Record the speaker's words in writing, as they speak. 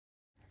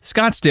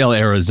Scottsdale,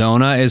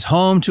 Arizona is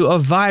home to a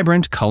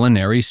vibrant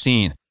culinary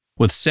scene,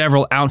 with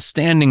several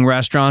outstanding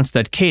restaurants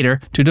that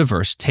cater to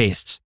diverse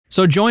tastes.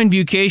 So join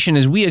Bucation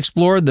as we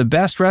explore the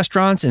best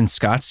restaurants in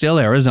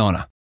Scottsdale,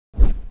 Arizona.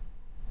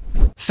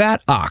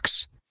 Fat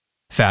Ox.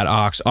 Fat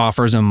Ox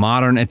offers a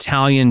modern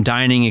Italian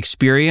dining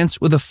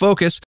experience with a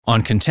focus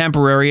on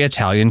contemporary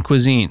Italian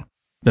cuisine.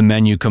 The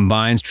menu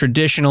combines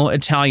traditional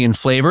Italian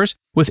flavors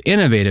with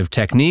innovative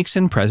techniques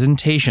and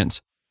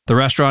presentations. The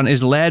restaurant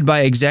is led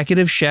by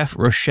executive chef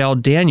Rochelle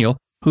Daniel,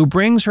 who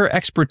brings her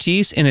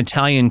expertise in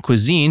Italian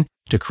cuisine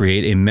to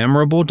create a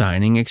memorable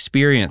dining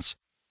experience.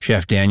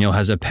 Chef Daniel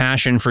has a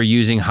passion for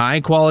using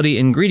high-quality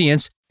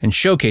ingredients and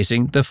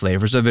showcasing the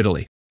flavors of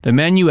Italy. The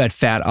menu at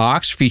Fat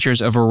Ox features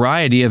a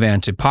variety of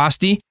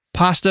antipasti,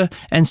 pasta,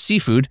 and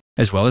seafood,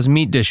 as well as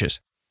meat dishes.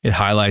 It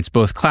highlights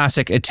both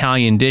classic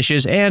Italian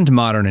dishes and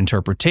modern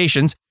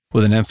interpretations,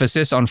 with an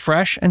emphasis on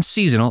fresh and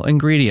seasonal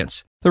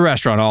ingredients. The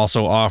restaurant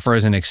also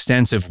offers an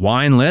extensive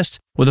wine list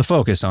with a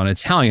focus on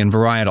Italian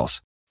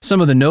varietals. Some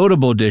of the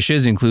notable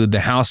dishes include the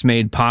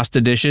house-made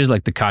pasta dishes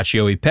like the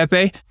Cacio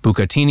Pepe,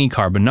 Bucatini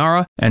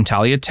Carbonara, and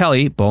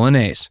Tagliatelle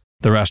Bolognese.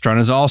 The restaurant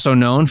is also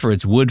known for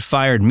its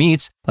wood-fired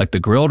meats like the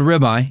grilled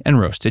ribeye and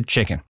roasted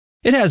chicken.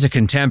 It has a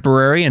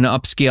contemporary and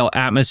upscale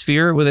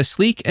atmosphere with a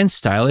sleek and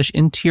stylish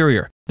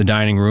interior. The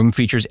dining room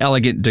features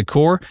elegant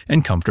decor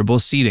and comfortable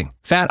seating.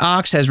 Fat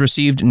Ox has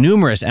received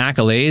numerous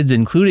accolades,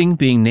 including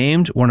being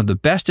named one of the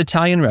best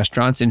Italian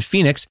restaurants in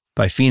Phoenix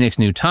by Phoenix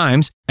New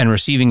Times and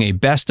receiving a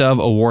Best of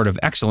Award of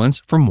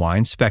Excellence from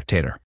Wine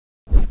Spectator.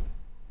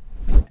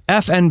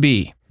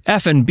 F&B.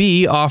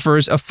 F&B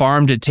offers a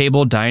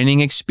farm-to-table dining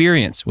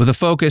experience with a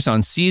focus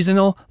on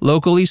seasonal,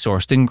 locally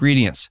sourced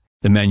ingredients.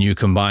 The menu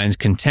combines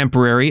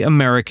contemporary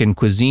American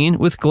cuisine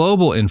with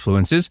global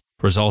influences,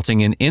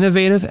 resulting in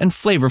innovative and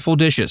flavorful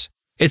dishes.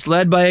 It's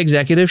led by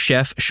executive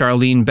chef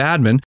Charlene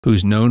Badman,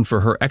 who's known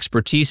for her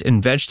expertise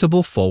in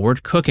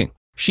vegetable-forward cooking.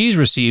 She's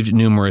received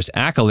numerous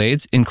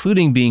accolades,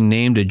 including being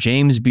named a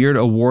James Beard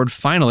Award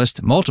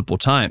finalist multiple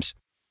times.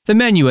 The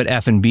menu at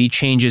F&B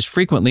changes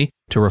frequently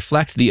to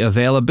reflect the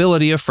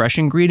availability of fresh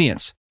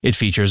ingredients. It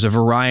features a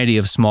variety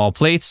of small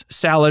plates,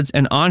 salads,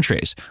 and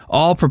entrees,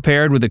 all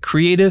prepared with a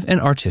creative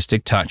and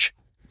artistic touch.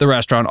 The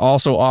restaurant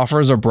also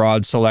offers a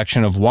broad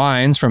selection of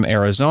wines from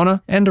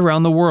Arizona and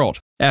around the world.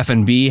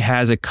 F&B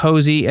has a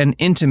cozy and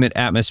intimate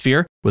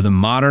atmosphere with a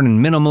modern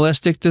and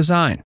minimalistic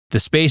design. The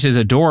space is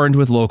adorned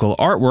with local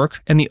artwork,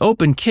 and the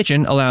open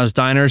kitchen allows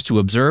diners to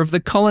observe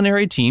the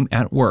culinary team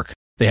at work.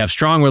 They have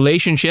strong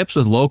relationships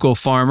with local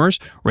farmers,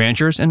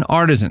 ranchers, and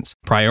artisans,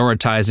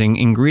 prioritizing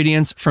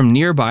ingredients from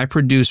nearby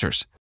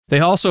producers. They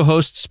also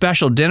host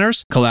special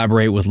dinners,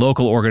 collaborate with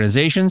local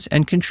organizations,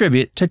 and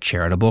contribute to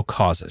charitable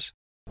causes.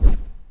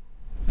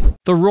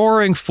 The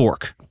Roaring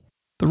Fork.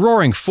 The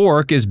Roaring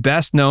Fork is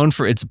best known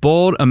for its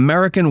bold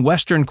American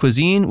Western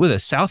cuisine with a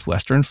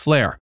Southwestern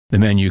flair. The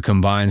menu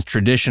combines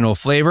traditional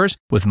flavors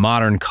with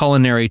modern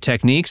culinary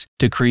techniques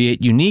to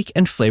create unique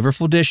and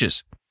flavorful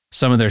dishes.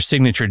 Some of their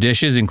signature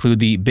dishes include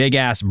the Big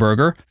Ass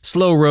Burger,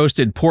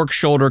 slow-roasted pork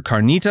shoulder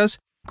carnitas,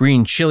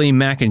 green chili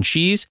mac and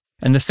cheese,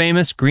 and the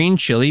famous green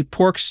chili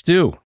pork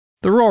stew.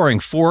 The Roaring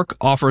Fork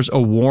offers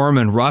a warm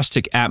and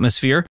rustic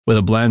atmosphere with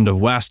a blend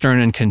of Western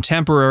and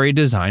contemporary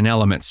design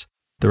elements.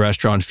 The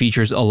restaurant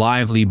features a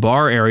lively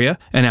bar area,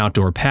 an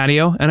outdoor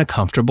patio, and a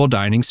comfortable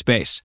dining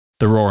space.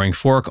 The Roaring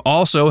Fork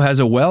also has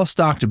a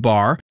well-stocked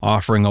bar,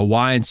 offering a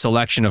wide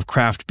selection of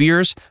craft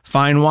beers,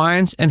 fine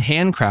wines, and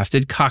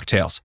handcrafted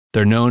cocktails.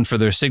 They're known for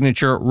their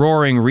signature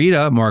Roaring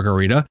Rita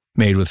margarita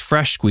made with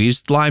fresh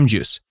squeezed lime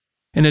juice.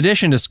 In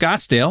addition to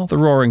Scottsdale, the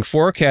Roaring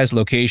Fork has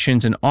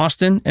locations in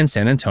Austin and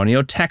San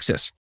Antonio,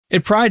 Texas.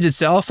 It prides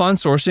itself on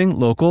sourcing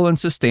local and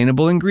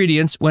sustainable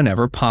ingredients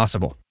whenever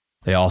possible.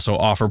 They also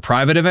offer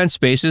private event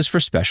spaces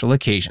for special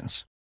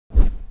occasions.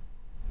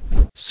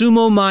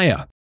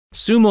 SumoMaya.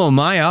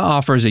 SumoMaya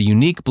offers a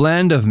unique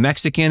blend of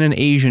Mexican and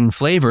Asian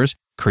flavors,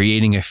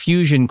 creating a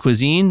fusion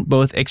cuisine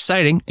both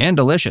exciting and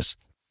delicious.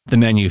 The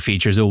menu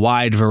features a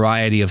wide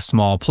variety of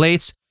small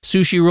plates,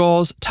 sushi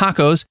rolls,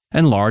 tacos,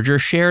 and larger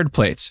shared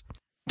plates.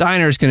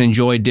 Diners can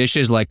enjoy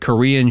dishes like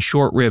Korean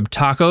short rib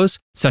tacos,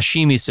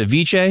 sashimi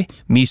ceviche,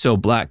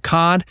 miso black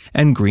cod,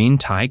 and green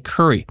Thai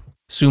curry.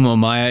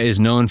 SumoMaya is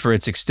known for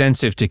its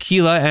extensive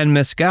tequila and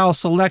mezcal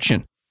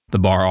selection. The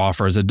bar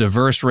offers a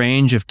diverse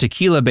range of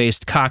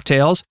tequila-based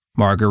cocktails,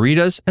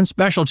 margaritas, and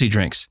specialty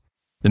drinks.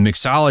 The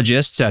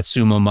mixologists at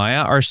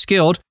SumoMaya are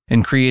skilled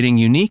in creating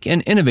unique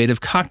and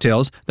innovative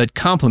cocktails that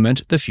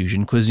complement the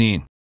fusion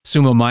cuisine.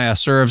 SumoMaya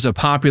serves a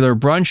popular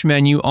brunch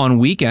menu on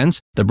weekends.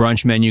 The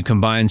brunch menu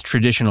combines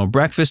traditional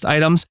breakfast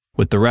items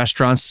with the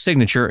restaurant's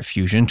signature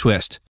fusion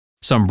twist.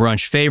 Some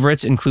brunch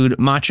favorites include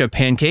matcha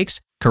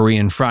pancakes,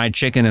 Korean fried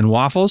chicken and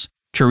waffles,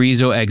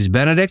 chorizo eggs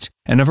benedict,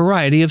 and a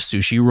variety of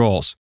sushi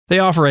rolls. They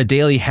offer a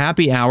daily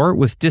happy hour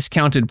with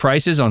discounted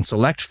prices on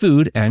select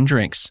food and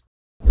drinks.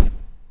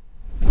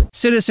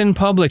 Citizen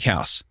Public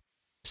House.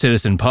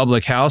 Citizen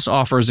Public House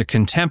offers a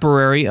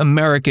contemporary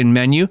American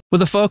menu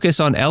with a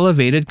focus on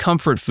elevated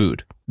comfort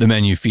food. The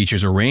menu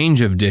features a range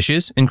of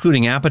dishes,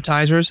 including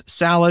appetizers,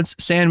 salads,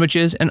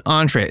 sandwiches, and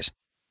entrees.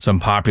 Some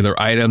popular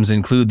items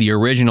include the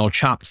original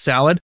chopped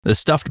salad, the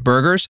stuffed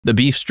burgers, the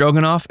beef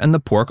stroganoff, and the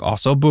pork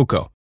osso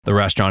buco. The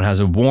restaurant has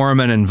a warm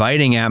and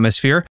inviting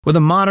atmosphere with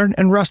a modern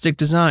and rustic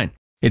design.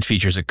 It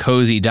features a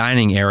cozy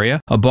dining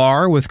area, a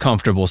bar with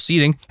comfortable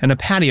seating, and a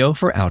patio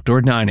for outdoor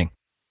dining.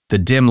 The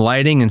dim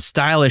lighting and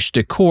stylish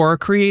decor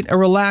create a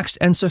relaxed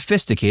and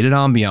sophisticated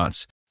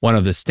ambiance. One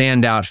of the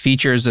standout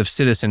features of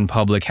Citizen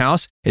Public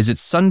House is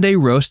its Sunday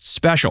Roast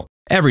Special.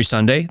 Every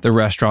Sunday, the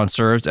restaurant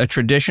serves a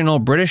traditional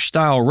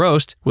British-style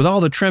roast with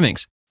all the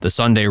trimmings. The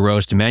Sunday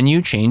roast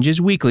menu changes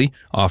weekly,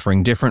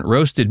 offering different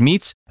roasted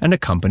meats and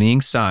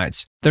accompanying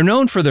sides. They're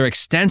known for their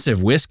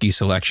extensive whiskey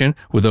selection,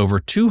 with over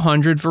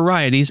 200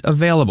 varieties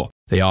available.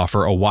 They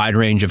offer a wide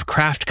range of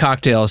craft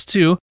cocktails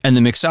too, and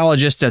the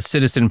mixologists at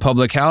Citizen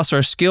Public House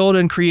are skilled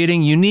in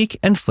creating unique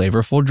and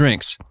flavorful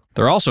drinks.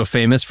 They're also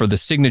famous for the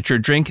signature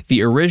drink,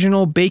 the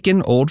Original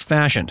Bacon Old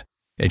Fashioned.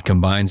 It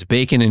combines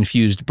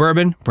bacon-infused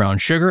bourbon, brown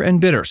sugar,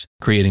 and bitters,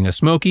 creating a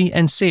smoky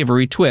and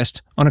savory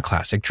twist on a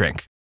classic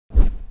drink.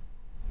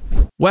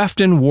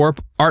 Weft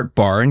Warp Art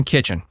Bar and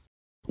Kitchen.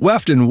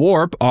 Weft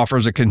Warp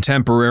offers a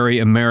contemporary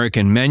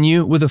American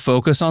menu with a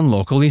focus on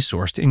locally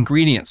sourced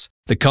ingredients.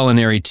 The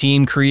culinary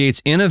team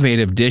creates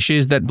innovative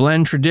dishes that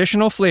blend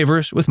traditional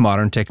flavors with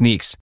modern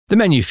techniques. The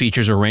menu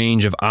features a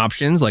range of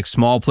options like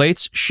small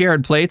plates,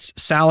 shared plates,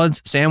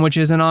 salads,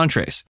 sandwiches, and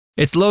entrees.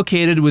 It's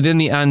located within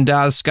the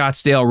Andaz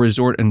Scottsdale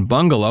Resort and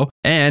Bungalow,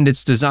 and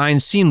its design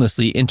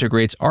seamlessly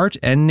integrates art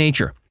and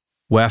nature.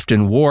 Weft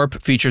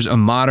Warp features a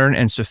modern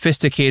and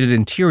sophisticated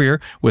interior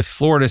with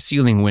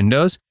floor-to-ceiling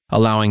windows,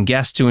 allowing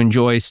guests to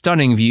enjoy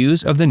stunning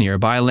views of the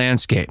nearby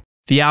landscape.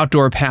 The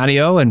outdoor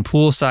patio and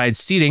poolside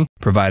seating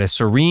provide a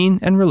serene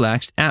and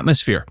relaxed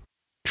atmosphere.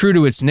 True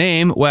to its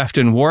name, Weft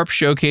Warp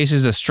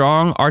showcases a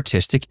strong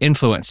artistic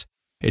influence.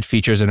 It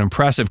features an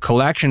impressive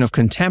collection of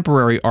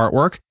contemporary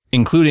artwork,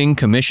 including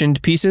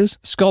commissioned pieces,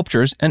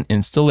 sculptures, and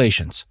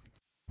installations.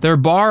 Their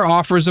bar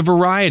offers a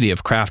variety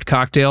of craft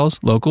cocktails,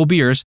 local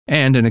beers,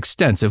 and an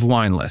extensive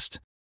wine list.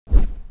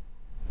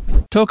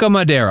 Toca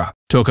Madera.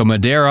 Toca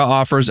Madera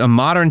offers a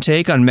modern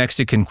take on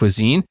Mexican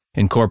cuisine,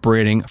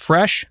 incorporating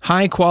fresh,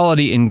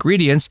 high-quality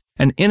ingredients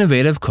and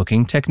innovative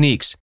cooking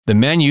techniques. The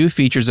menu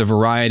features a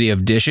variety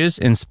of dishes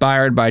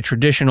inspired by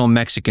traditional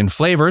Mexican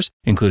flavors,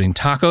 including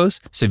tacos,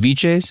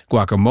 ceviches,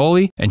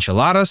 guacamole,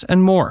 enchiladas,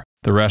 and more.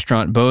 The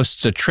restaurant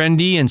boasts a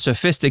trendy and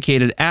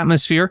sophisticated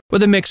atmosphere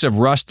with a mix of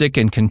rustic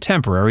and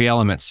contemporary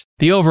elements.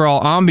 The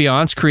overall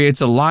ambiance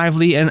creates a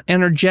lively and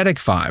energetic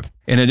vibe.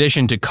 In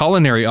addition to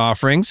culinary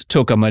offerings,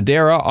 Toca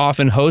Madera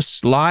often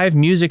hosts live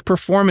music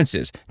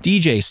performances,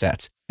 DJ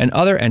sets, and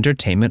other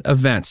entertainment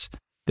events.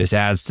 This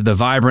adds to the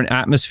vibrant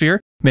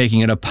atmosphere, making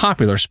it a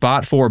popular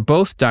spot for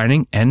both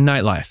dining and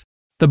nightlife.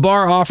 The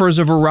bar offers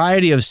a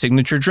variety of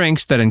signature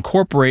drinks that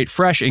incorporate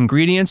fresh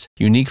ingredients,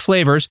 unique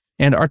flavors,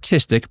 and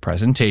artistic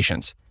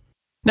presentations.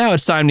 Now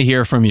it's time to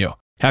hear from you.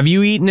 Have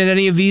you eaten at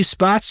any of these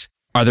spots?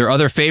 Are there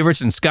other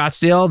favorites in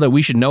Scottsdale that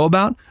we should know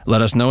about?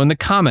 Let us know in the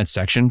comments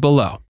section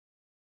below.